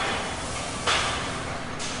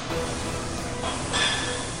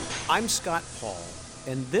I'm Scott Paul,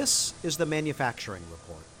 and this is the Manufacturing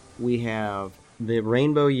Report. We have the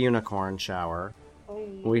Rainbow Unicorn shower.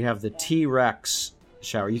 We have the T-Rex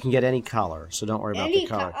shower. You can get any color, so don't worry about the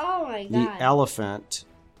color. Oh my god. The elephant.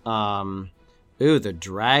 The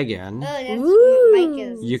dragon. Oh, that's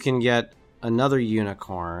Micah's. You can get another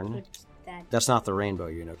unicorn. That's not the rainbow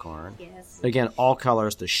unicorn. Yes. Again, all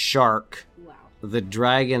colors. The shark. Wow. The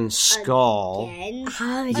dragon skull.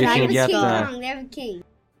 Again? You can get the... King.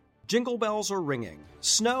 Jingle bells are ringing.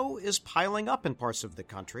 Snow is piling up in parts of the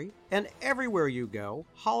country, and everywhere you go,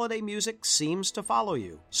 holiday music seems to follow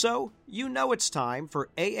you. So, you know it's time for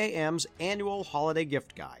AAM's annual holiday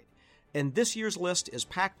gift guide. And this year's list is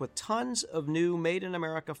packed with tons of new Made in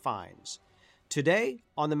America finds. Today,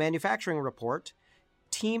 on the Manufacturing Report,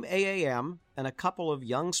 Team AAM and a couple of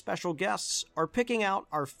young special guests are picking out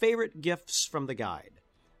our favorite gifts from the guide.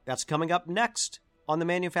 That's coming up next on the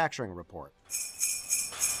Manufacturing Report.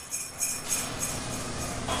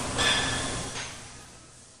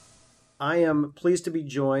 I am pleased to be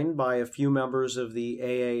joined by a few members of the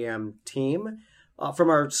AAM team.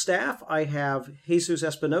 From our staff, I have Jesus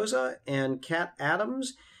Espinoza and Kat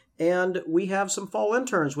Adams, and we have some fall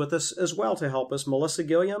interns with us as well to help us, Melissa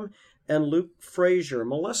Gilliam and Luke Frazier.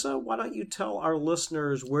 Melissa, why don't you tell our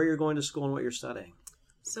listeners where you're going to school and what you're studying?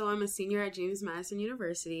 So I'm a senior at James Madison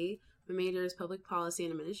University. My major is public policy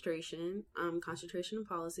and administration, concentration in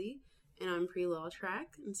policy. And I'm pre-law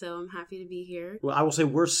track, and so I'm happy to be here. Well, I will say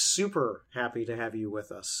we're super happy to have you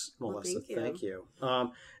with us, Melissa. Well, thank you.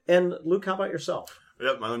 And Luke, how about yourself?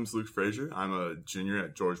 Yep, my name is Luke Frazier. I'm a junior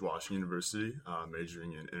at George Washington University,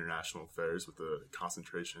 majoring in international affairs with a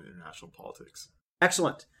concentration in international politics.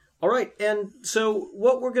 Excellent. All right, and so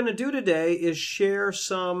what we're going to do today is share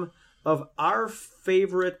some of our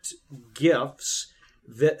favorite gifts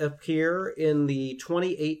that appear in the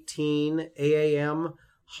 2018 AAM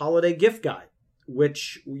Holiday Gift Guide,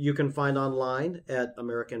 which you can find online at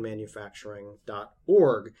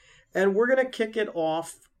americanmanufacturing.org. And we're going to kick it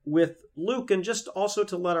off with Luke. And just also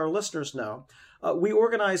to let our listeners know, we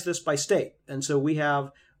organize this by state. And so we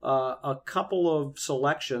have a couple of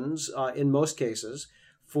selections, in most cases,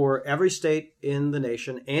 for every state in the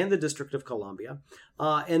nation and the District of Columbia.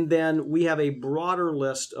 And then we have a broader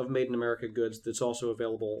list of Made in America goods that's also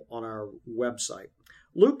available on our website.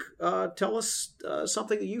 Luke, tell us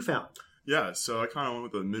something that you found. Yeah, so I kind of went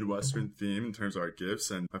with a Midwestern theme in terms of our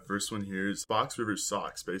gifts, and my first one here is Fox River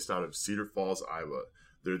Socks, based out of Cedar Falls, Iowa.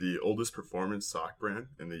 They're the oldest performance sock brand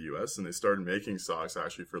in the U.S., and they started making socks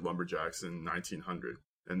actually for lumberjacks in 1900.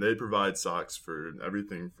 And they provide socks for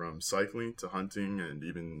everything from cycling to hunting and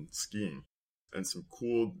even skiing. And some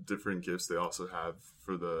cool different gifts they also have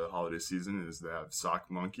for the holiday season is they have sock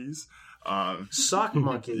monkeys. Sock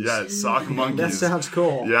monkeys? Yeah, sock monkeys. That sounds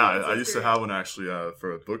cool. Yeah, I used to have one actually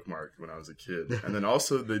for a bookmark when I was a kid. And then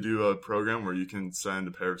also they do a program where you can send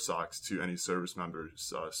a pair of socks to any service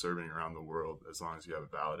members serving around the world as long as you have a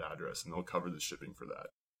valid address, and they'll cover the shipping for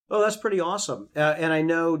that. Oh, that's pretty awesome. And I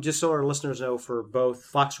know, just so our listeners know, for both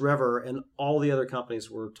Fox River and all the other companies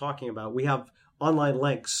we're talking about, we have online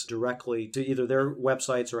links directly to either their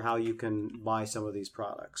websites or how you can buy some of these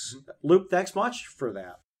products. Luke, thanks much for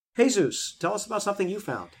that. Jesus, tell us about something you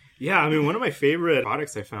found. Yeah, I mean, one of my favorite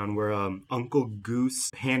products I found were Uncle Goose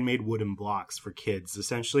handmade wooden blocks for kids.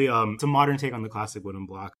 Essentially, it's a modern take on the classic wooden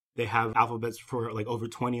block. They have alphabets for like over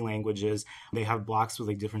 20 languages. They have blocks with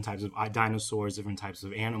like different types of dinosaurs, different types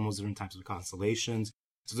of animals, different types of constellations.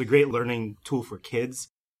 So it's a great learning tool for kids.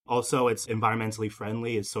 Also, it's environmentally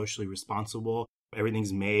friendly, it's socially responsible.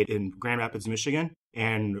 Everything's made in Grand Rapids, Michigan,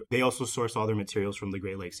 and they also source all their materials from the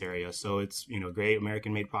Great Lakes area. So it's, great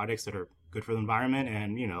American-made products that are good for the environment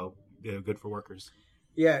and, they're good for workers.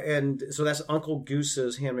 Yeah, and so that's Uncle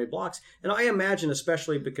Goose's handmade blocks. And I imagine,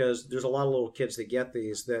 especially because there's a lot of little kids that get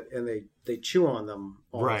these and they chew on them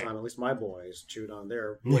all the time. At least my boys chewed on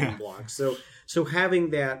their wooden blocks. So having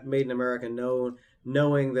that made in America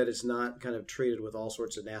knowing that it's not kind of treated with all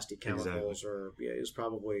sorts of nasty chemicals is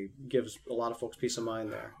probably gives a lot of folks peace of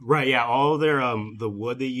mind there. Right, yeah. All their the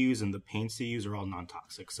wood they use and the paints they use are all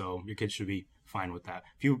non-toxic. So your kids should be fine with that.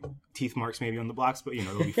 A few teeth marks maybe on the blocks, but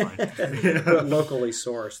they'll be fine. Locally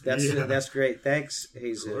sourced. That's great. Thanks,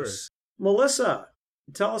 Jesus. Sure. Melissa,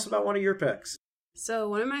 tell us about one of your picks. So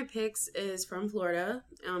one of my picks is from Florida,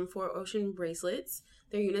 for Ocean bracelets.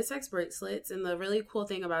 They're unisex bracelets, and the really cool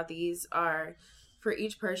thing about these are for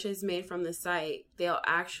each purchase made from the site, they'll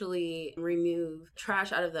actually remove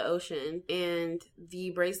trash out of the ocean, and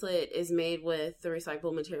the bracelet is made with the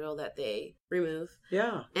recyclable material that they remove.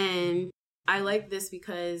 Yeah. And I like this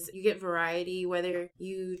because you get variety, whether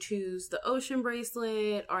you choose the ocean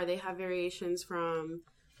bracelet or they have variations from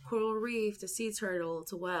coral reef to sea turtle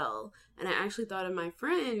to whale. And I actually thought of my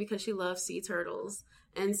friend because she loves sea turtles.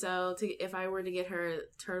 And so if I were to get her a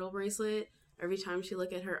turtle bracelet, every time she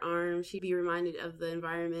look at her arm, she'd be reminded of the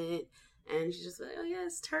environment. And she's just like, oh,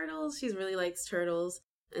 yes, turtles. She really likes turtles.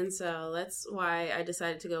 And so that's why I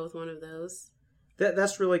decided to go with one of those.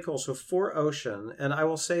 That's really cool. So for ocean, and I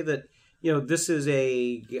will say that, this is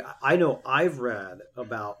I know I've read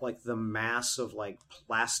about like the mass of like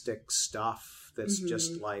plastic stuff that's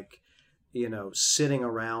just like, sitting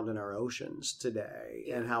around in our oceans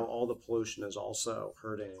today, and how all the pollution is also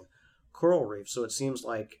hurting coral reefs. So it seems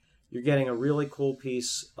like you're getting a really cool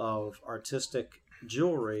piece of artistic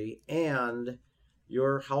jewelry and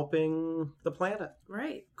you're helping the planet.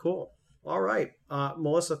 Right. Cool. All right.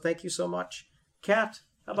 Melissa, thank you so much. Kat,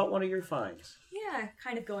 how about one of your finds? Yeah,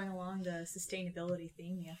 kind of going along the sustainability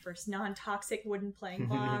theme. Yeah, first non-toxic wooden playing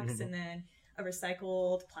blocks and then a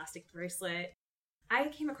recycled plastic bracelet. I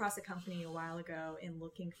came across a company a while ago in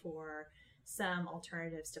looking for some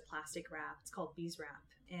alternatives to plastic wrap. It's called Bees Wrap,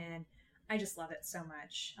 and I just love it so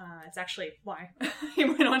much. It's actually why I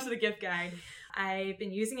went onto the gift guide. I've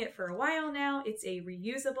been using it for a while now. It's a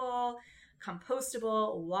reusable,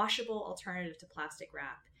 compostable, washable alternative to plastic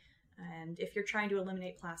wrap. And if you're trying to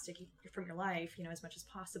eliminate plastic from your life, as much as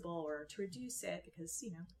possible, or to reduce it because,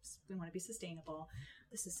 we want to be sustainable,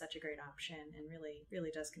 this is such a great option and really, really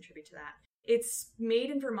does contribute to that. It's made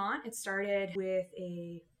in Vermont. It started with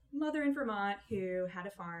a mother in Vermont who had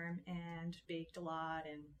a farm and baked a lot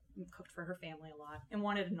and cooked for her family a lot and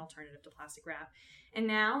wanted an alternative to plastic wrap. And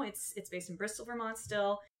now it's based in Bristol, Vermont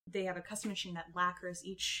still. They have a custom machine that lacquers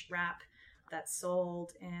each wrap that's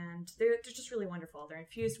sold, and they're just really wonderful. They're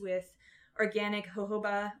infused with organic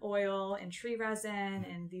jojoba oil and tree resin,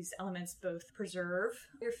 and these elements both preserve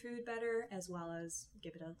your food better as well as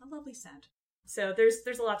give it a lovely scent. So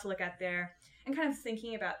there's a lot to look at there. And kind of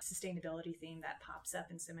thinking about sustainability theme that pops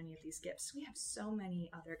up in so many of these gifts. We have so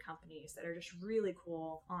many other companies that are just really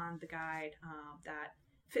cool on the guide that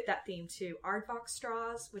fit that theme too. Aardvark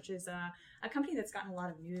Straws, which is a company that's gotten a lot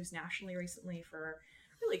of news nationally recently for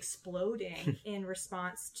really exploding in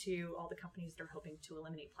response to all the companies that are hoping to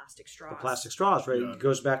eliminate plastic straws. The plastic straws, right? Yeah. It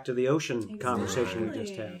goes back to the ocean Exactly. conversation we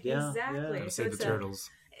just had. Yeah, exactly. yeah. Save the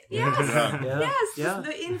turtles. Yes, Yeah. yes. Yeah.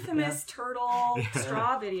 The infamous turtle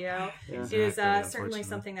straw video is Exactly, certainly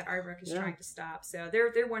something that Aardvark is trying to stop. So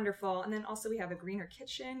they're wonderful. And then also we have a Greener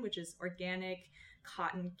Kitchen, which is organic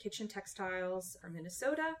cotton kitchen textiles from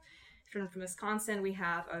Minnesota. From Wisconsin, we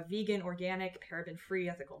have a vegan, organic, paraben-free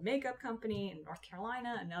ethical makeup company. In North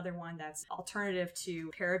Carolina, another one that's alternative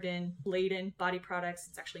to paraben-laden body products.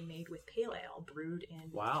 It's actually made with pale ale brewed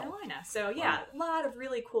in North Carolina. So a lot of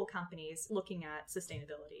really cool companies looking at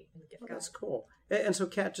sustainability in the gift guide. That's cool. And so,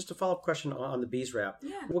 Kat, just a follow-up question on the bees wrap.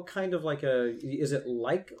 Yeah. What kind of does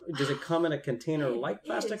it come in a container like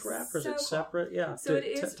plastic wrap, or is it separate? Yeah. So it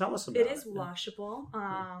is. Tell us about it. It is washable,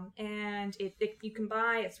 and you can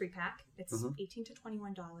buy a 3-pack. It's $18 to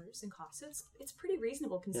 $21 in cost. It's pretty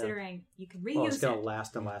reasonable considering you can reuse it. It's going to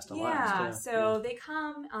last and last and last. Yeah. So they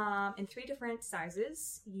come in 3 different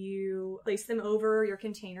sizes. You place them over your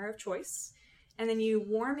container of choice. And then you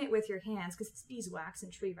warm it with your hands because it's beeswax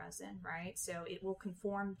and tree resin, right? So it will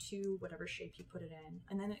conform to whatever shape you put it in.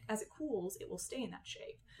 And then as it cools, it will stay in that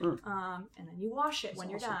shape. And then you wash it when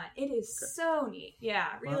you're done. It is so neat. Yeah,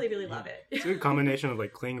 really love it. It's a good combination of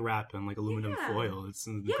like cling wrap and like aluminum foil. It's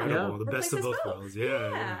incredible. The best of both worlds.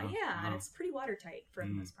 Yeah. And it's pretty watertight for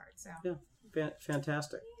the most part. So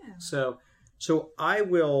Fantastic. Yeah. So I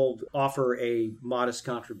will offer a modest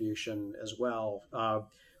contribution as well.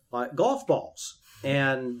 Golf balls.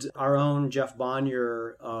 And our own Jeff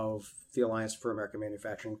Bonnier of the Alliance for American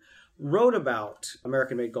Manufacturing wrote about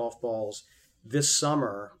American-made golf balls this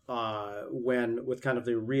summer with kind of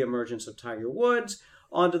the reemergence of Tiger Woods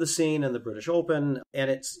onto the scene in the British Open.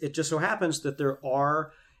 And it just so happens that there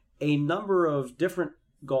are a number of different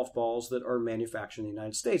golf balls that are manufactured in the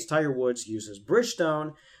United States. Tiger Woods uses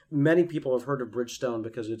Bridgestone. Many people have heard of Bridgestone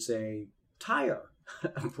because it's a tire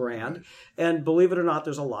brand, and believe it or not,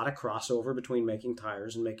 there's a lot of crossover between making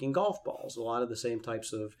tires and making golf balls. A lot of the same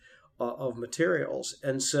types of materials,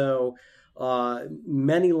 and so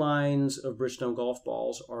many lines of Bridgestone golf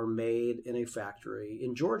balls are made in a factory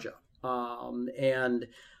in Georgia. And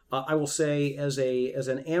I will say, as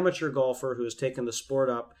an amateur golfer who has taken the sport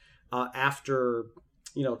up after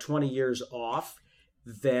 20 years off,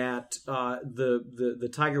 that the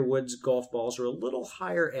Tiger Woods golf balls are a little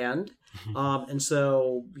higher end, and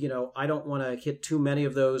so I don't want to hit too many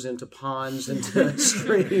of those into ponds, into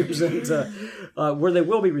streams, into where they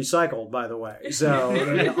will be recycled, by the way. So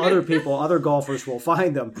other golfers will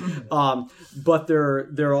find them, but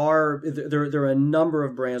there are a number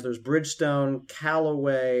of brands. There's Bridgestone,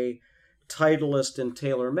 Callaway, Titleist, and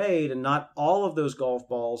TaylorMade, and not all of those golf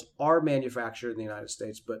balls are manufactured in the United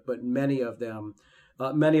States, but many of them.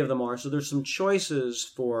 Many of them are. So there's some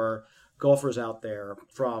choices for golfers out there,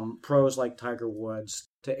 from pros like Tiger Woods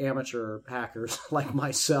to amateur hackers like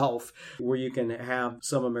myself, where you can have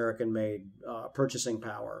some American-made purchasing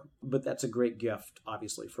power. But that's a great gift,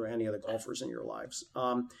 obviously, for any of the golfers in your lives.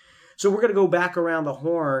 So we're going to go back around the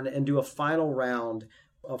horn and do a final round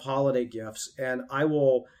of holiday gifts. And I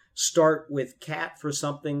will start with Kat for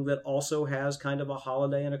something that also has kind of a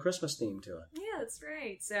holiday and a Christmas theme to it. Yeah, that's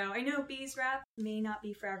right. So I know beeswax may not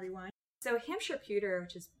be for everyone. So Hampshire pewter,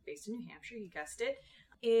 which is based in New Hampshire, you guessed it,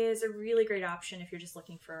 is a really great option if you're just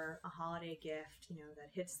looking for a holiday gift, that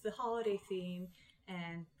hits the holiday theme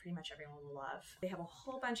and pretty much everyone will love. They have a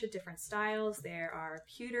whole bunch of different styles. There are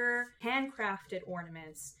pewter, handcrafted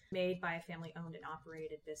ornaments made by a family-owned and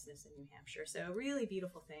operated business in New Hampshire. So really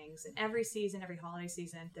beautiful things. And every season, every holiday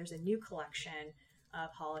season, there's a new collection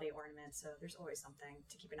of holiday ornaments. So there's always something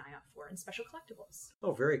to keep an eye out for, and special collectibles.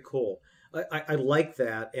 Oh, very cool. I like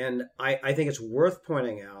that. And I think it's worth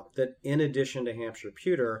pointing out that in addition to Hampshire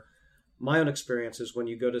pewter, my own experience is when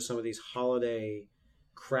you go to some of these holiday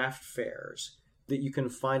craft fairs, that you can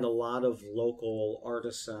find a lot of local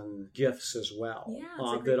artisan gifts as well,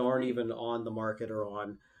 that aren't even on the market or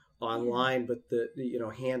online, but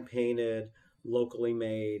the hand painted, locally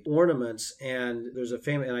made ornaments. And there's a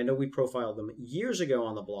famous, and I know we profiled them years ago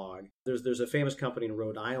on the blog. There's a famous company in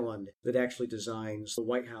Rhode Island that actually designs the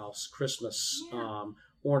White House Christmas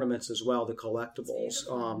ornaments as well, the collectibles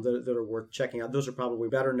that are worth checking out. Those are probably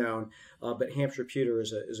better known, but Hampshire pewter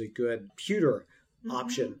is a good pewter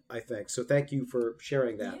option, I think. So thank you for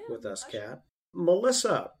sharing that with us, Kat.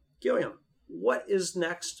 Melissa Gilliam, what is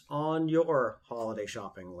next on your holiday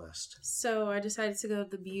shopping list? So I decided to go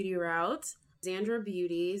the beauty route. Xandra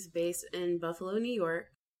Beauty is based in Buffalo, New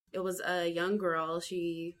York. It was a young girl.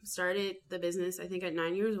 She started the business, I think, at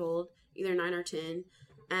 9 years old, either 9 or 10.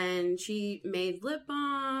 And she made lip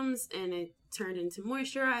balms, and it turned into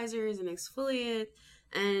moisturizers and exfoliant.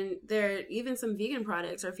 And there, even some vegan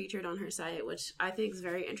products are featured on her site, which I think is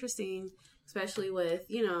very interesting, especially with,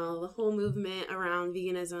 the whole movement around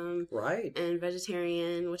veganism and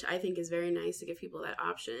vegetarian, which I think is very nice to give people that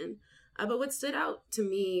option. But what stood out to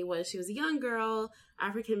me was she was a young girl,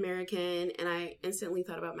 African-American, and I instantly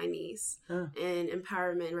thought about my niece and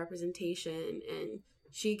empowerment and representation. And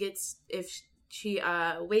she gets, if she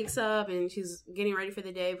wakes up and she's getting ready for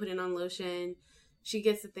the day, putting on lotion, she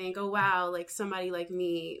gets to think, oh, wow, like somebody like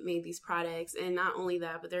me made these products. And not only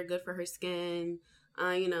that, but they're good for her skin,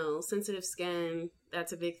 sensitive skin.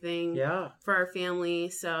 That's a big thing for our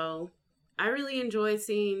family. So I really enjoyed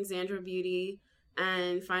seeing Xandra Beauty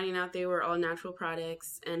and finding out they were all natural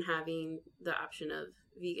products and having the option of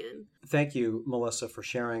vegan. Thank you, Melissa, for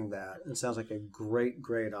sharing that. It sounds like a great,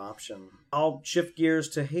 great option. I'll shift gears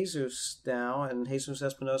to Jesus now, and Jesus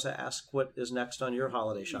Espinosa asks what is next on your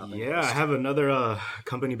holiday shopping list. I have another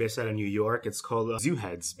company based out of New York. It's called Zoo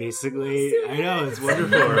Heads. Basically, I know, it's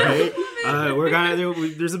wonderful, right?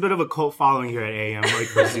 There's a bit of a cult following here at AAM, like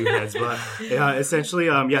for Zoo Heads, but essentially,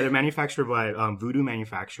 they're manufactured by Voodoo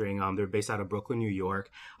Manufacturing. They're based out of Brooklyn, New York.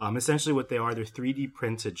 Essentially, what they are, they're 3D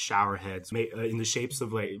printed shower heads made in the shapes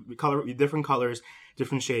of different colors,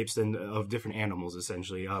 different shapes, and of different animals,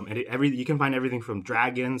 essentially. And you can find everything from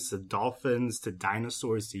dragons to dolphins to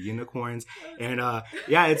dinosaurs to unicorns. And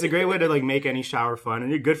it's a great way to make any shower fun,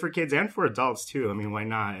 and you're good for kids and for adults too. I mean, why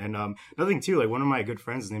not? And another thing too, one of my good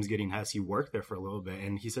friends, his name's Gideon Hess. He worked there for a little bit,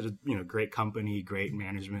 and he said, great company, great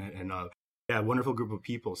management, and wonderful group of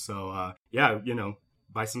people. So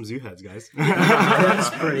buy some Zoo Heads, guys. That's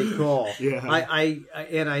pretty cool. Yeah.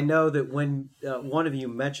 I know that when one of you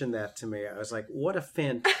mentioned that to me, I was like, what a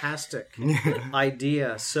fantastic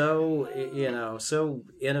idea. So, so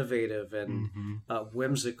innovative and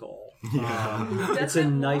whimsical. It's a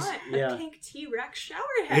nice, a pink T-Rex shower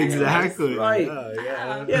head. Exactly. Right.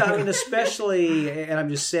 Yeah. I mean, especially, and I'm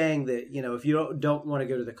just saying that, if you don't want to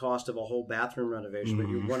go to the cost of a whole bathroom renovation, but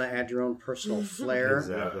you want to add your own personal flair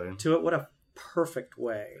to it, what a perfect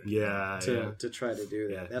way to try to do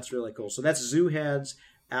that. Yeah. That's really cool. So that's Zoo Heads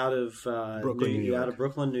out of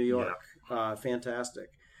Brooklyn, New York. Fantastic.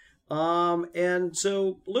 And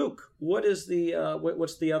so, Luke, what is the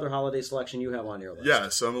what's the other holiday selection you have on your list? Yeah,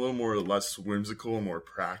 so I'm a little more less whimsical, more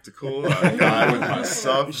practical guy with my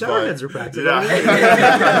stuff. Showerheads are practical.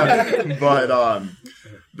 Yeah. But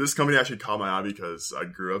this company actually caught my eye because I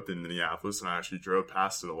grew up in Minneapolis and I actually drove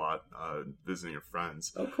past it a lot visiting with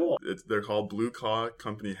friends. Oh, cool. They're called Blue Claw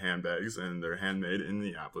Company handbags, and they're handmade in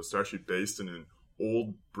Minneapolis. They're actually based in an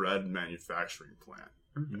old bread manufacturing plant.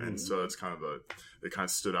 Mm-hmm. And so it's it kind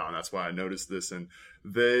of stood out, and that's why I noticed this. And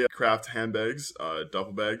they craft handbags,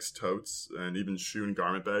 duffel bags, totes, and even shoe and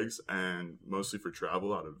garment bags, and mostly for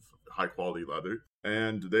travel out of high quality leather.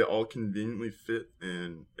 And they all conveniently fit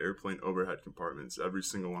in airplane overhead compartments. Every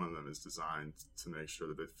single one of them is designed to make sure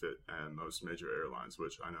that they fit in most major airlines,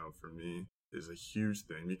 which I know for me is a huge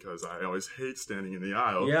thing because I always hate standing in the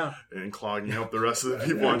aisle and clogging up the rest of the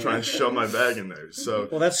people and trying to shove my bag in there. So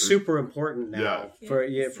that's super important now for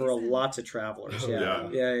lots of travelers.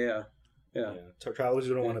 Yeah. Travelers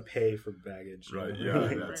don't want to pay for baggage. Right.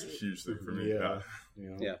 Yeah, that's a huge thing for me.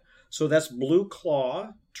 Yeah. So that's Blue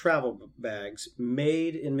Claw travel bags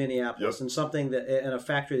made in Minneapolis, and something that in a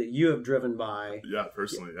factory that you have driven by. Yeah,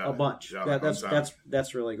 personally, a bunch. Yeah,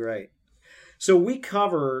 that's really great. So we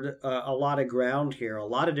covered a lot of ground here, a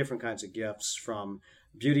lot of different kinds of gifts, from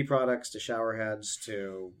beauty products to shower heads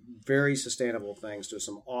to very sustainable things to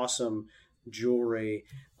some awesome jewelry.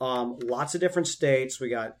 Lots of different states. We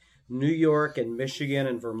got New York and Michigan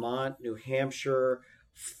and Vermont, New Hampshire,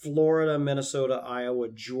 Florida, Minnesota, Iowa,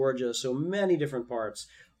 Georgia. So many different parts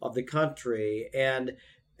of the country. And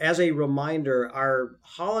as a reminder, our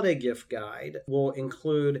holiday gift guide will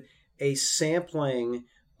include a sampling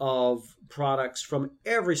of products from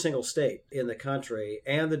every single state in the country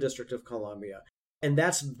and the District of Columbia. And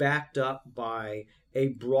that's backed up by a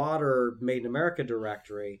broader Made in America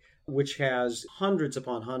directory, which has hundreds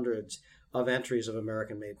upon hundreds of entries of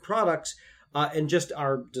American-made products. And just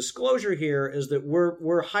our disclosure here is that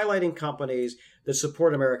we're highlighting companies that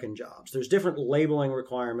support American jobs. There's different labeling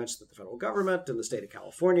requirements that the federal government and the state of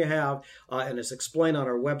California have, and it's explained on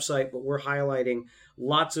our website, but we're highlighting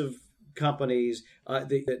lots of companies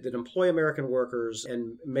that employ American workers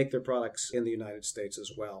and make their products in the United States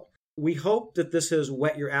as well. We hope that this has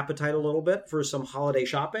whet your appetite a little bit for some holiday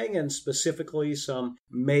shopping and specifically some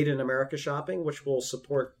Made in America shopping, which will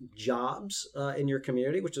support jobs in your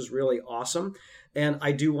community, which is really awesome. And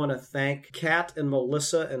I do want to thank Kat and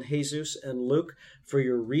Melissa and Jesus and Luke for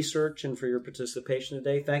your research and for your participation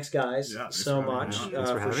today. Thanks, guys, so much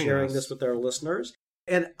for sharing this with our listeners.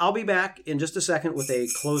 And I'll be back in just a second with a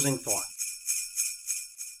closing thought.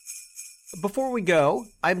 Before we go,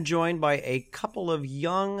 I'm joined by a couple of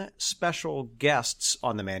young special guests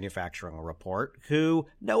on the Manufacturing Report who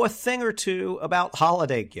know a thing or two about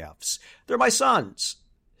holiday gifts. They're my sons.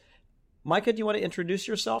 Micah, do you want to introduce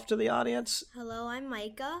yourself to the audience? Hello, I'm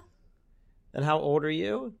Micah. And how old are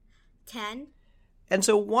you? 10. And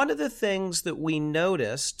so one of the things that we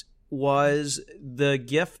noticed was the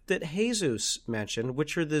gift that Jesus mentioned,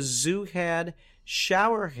 which are the Zoo Head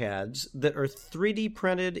shower heads that are 3D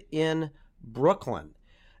printed in Brooklyn.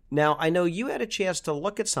 Now, I know you had a chance to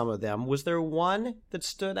look at some of them. Was there one that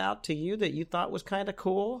stood out to you that you thought was kind of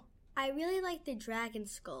cool? I really liked the dragon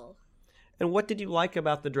skull. And what did you like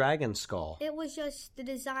about the dragon skull? It was just, the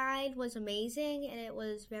design was amazing and it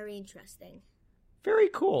was very interesting. Very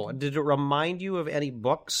cool. Did it remind you of any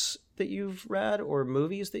books that you've read or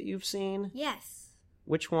movies that you've seen? Yes.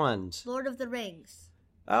 Which ones? Lord of the Rings.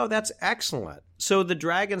 Oh, that's excellent. So the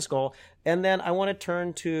dragon skull. And then I want to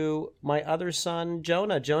turn to my other son,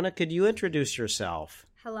 Jonah. Jonah, could you introduce yourself?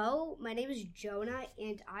 Hello, my name is Jonah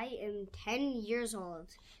and I am 10 years old.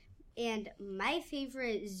 And my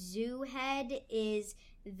favorite zoo head is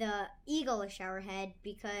the eagle shower head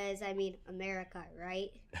because, America, right?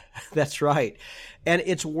 That's right. And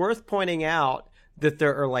it's worth pointing out that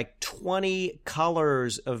there are like 20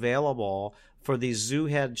 colors available for these zoo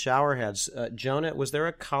head shower heads. Jonah, was there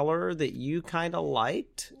a color that you kind of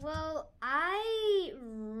liked? Well, I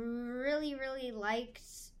really liked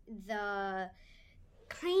the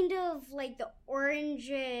kind of like the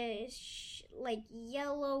orangish, like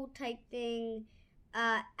yellow type thing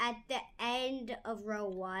at the end of row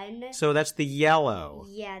 1. So that's the yellow.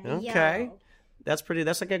 Yeah, the yellow. That's pretty.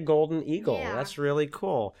 That's like a golden eagle. Yeah. That's really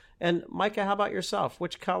cool. And Micah, how about yourself?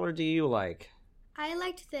 Which color do you like? I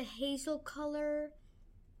liked the hazel color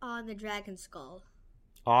on the dragon skull.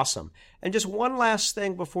 Awesome. And just one last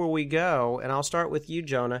thing before we go, and I'll start with you,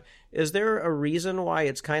 Jonah. Is there a reason why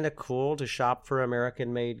it's kind of cool to shop for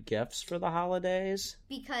American-made gifts for the holidays?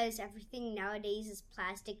 Because everything nowadays is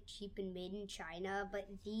plastic, cheap, and made in China, but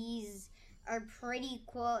these are pretty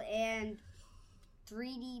cool, and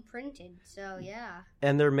 3D printed. So yeah.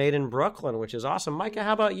 And they're made in Brooklyn, which is awesome. Micah,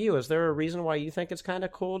 how about you? Is there a reason why you think it's kind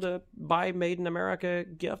of cool to buy Made in America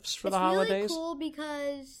gifts for the holidays? It's really cool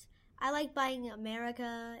because I like buying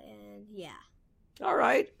America, and yeah. All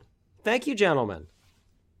right. Thank you, gentlemen.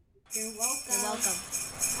 You're welcome. You're welcome.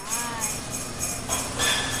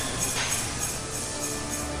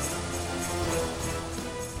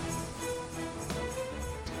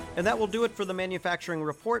 And that will do it for the Manufacturing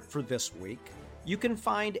Report for this week. You can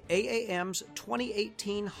find AAM's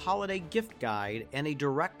 2018 Holiday Gift Guide and a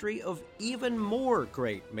directory of even more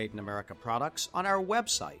great Made in America products on our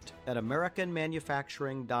website at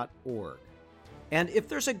americanmanufacturing.org. And if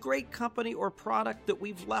there's a great company or product that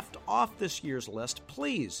we've left off this year's list,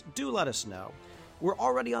 please do let us know. We're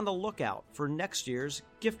already on the lookout for next year's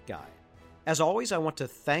gift guide. As always, I want to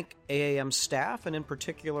thank AAM staff, and in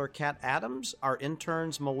particular Kat Adams, our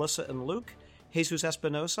interns Melissa and Luke, Jesus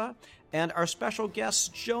Espinosa, and our special guests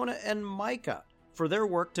Jonah and Micah for their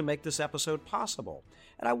work to make this episode possible.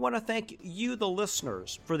 And I want to thank you, the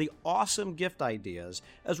listeners, for the awesome gift ideas,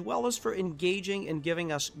 as well as for engaging and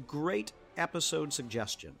giving us great episode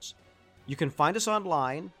suggestions. You can find us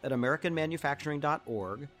online at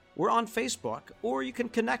americanmanufacturing.org. We're on Facebook, or you can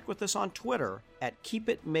connect with us on Twitter at Keep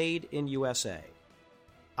It Made in USA.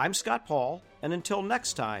 I'm Scott Paul, and until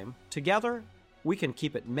next time, together, we can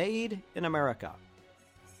keep it made in America.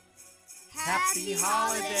 Happy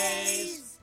holidays!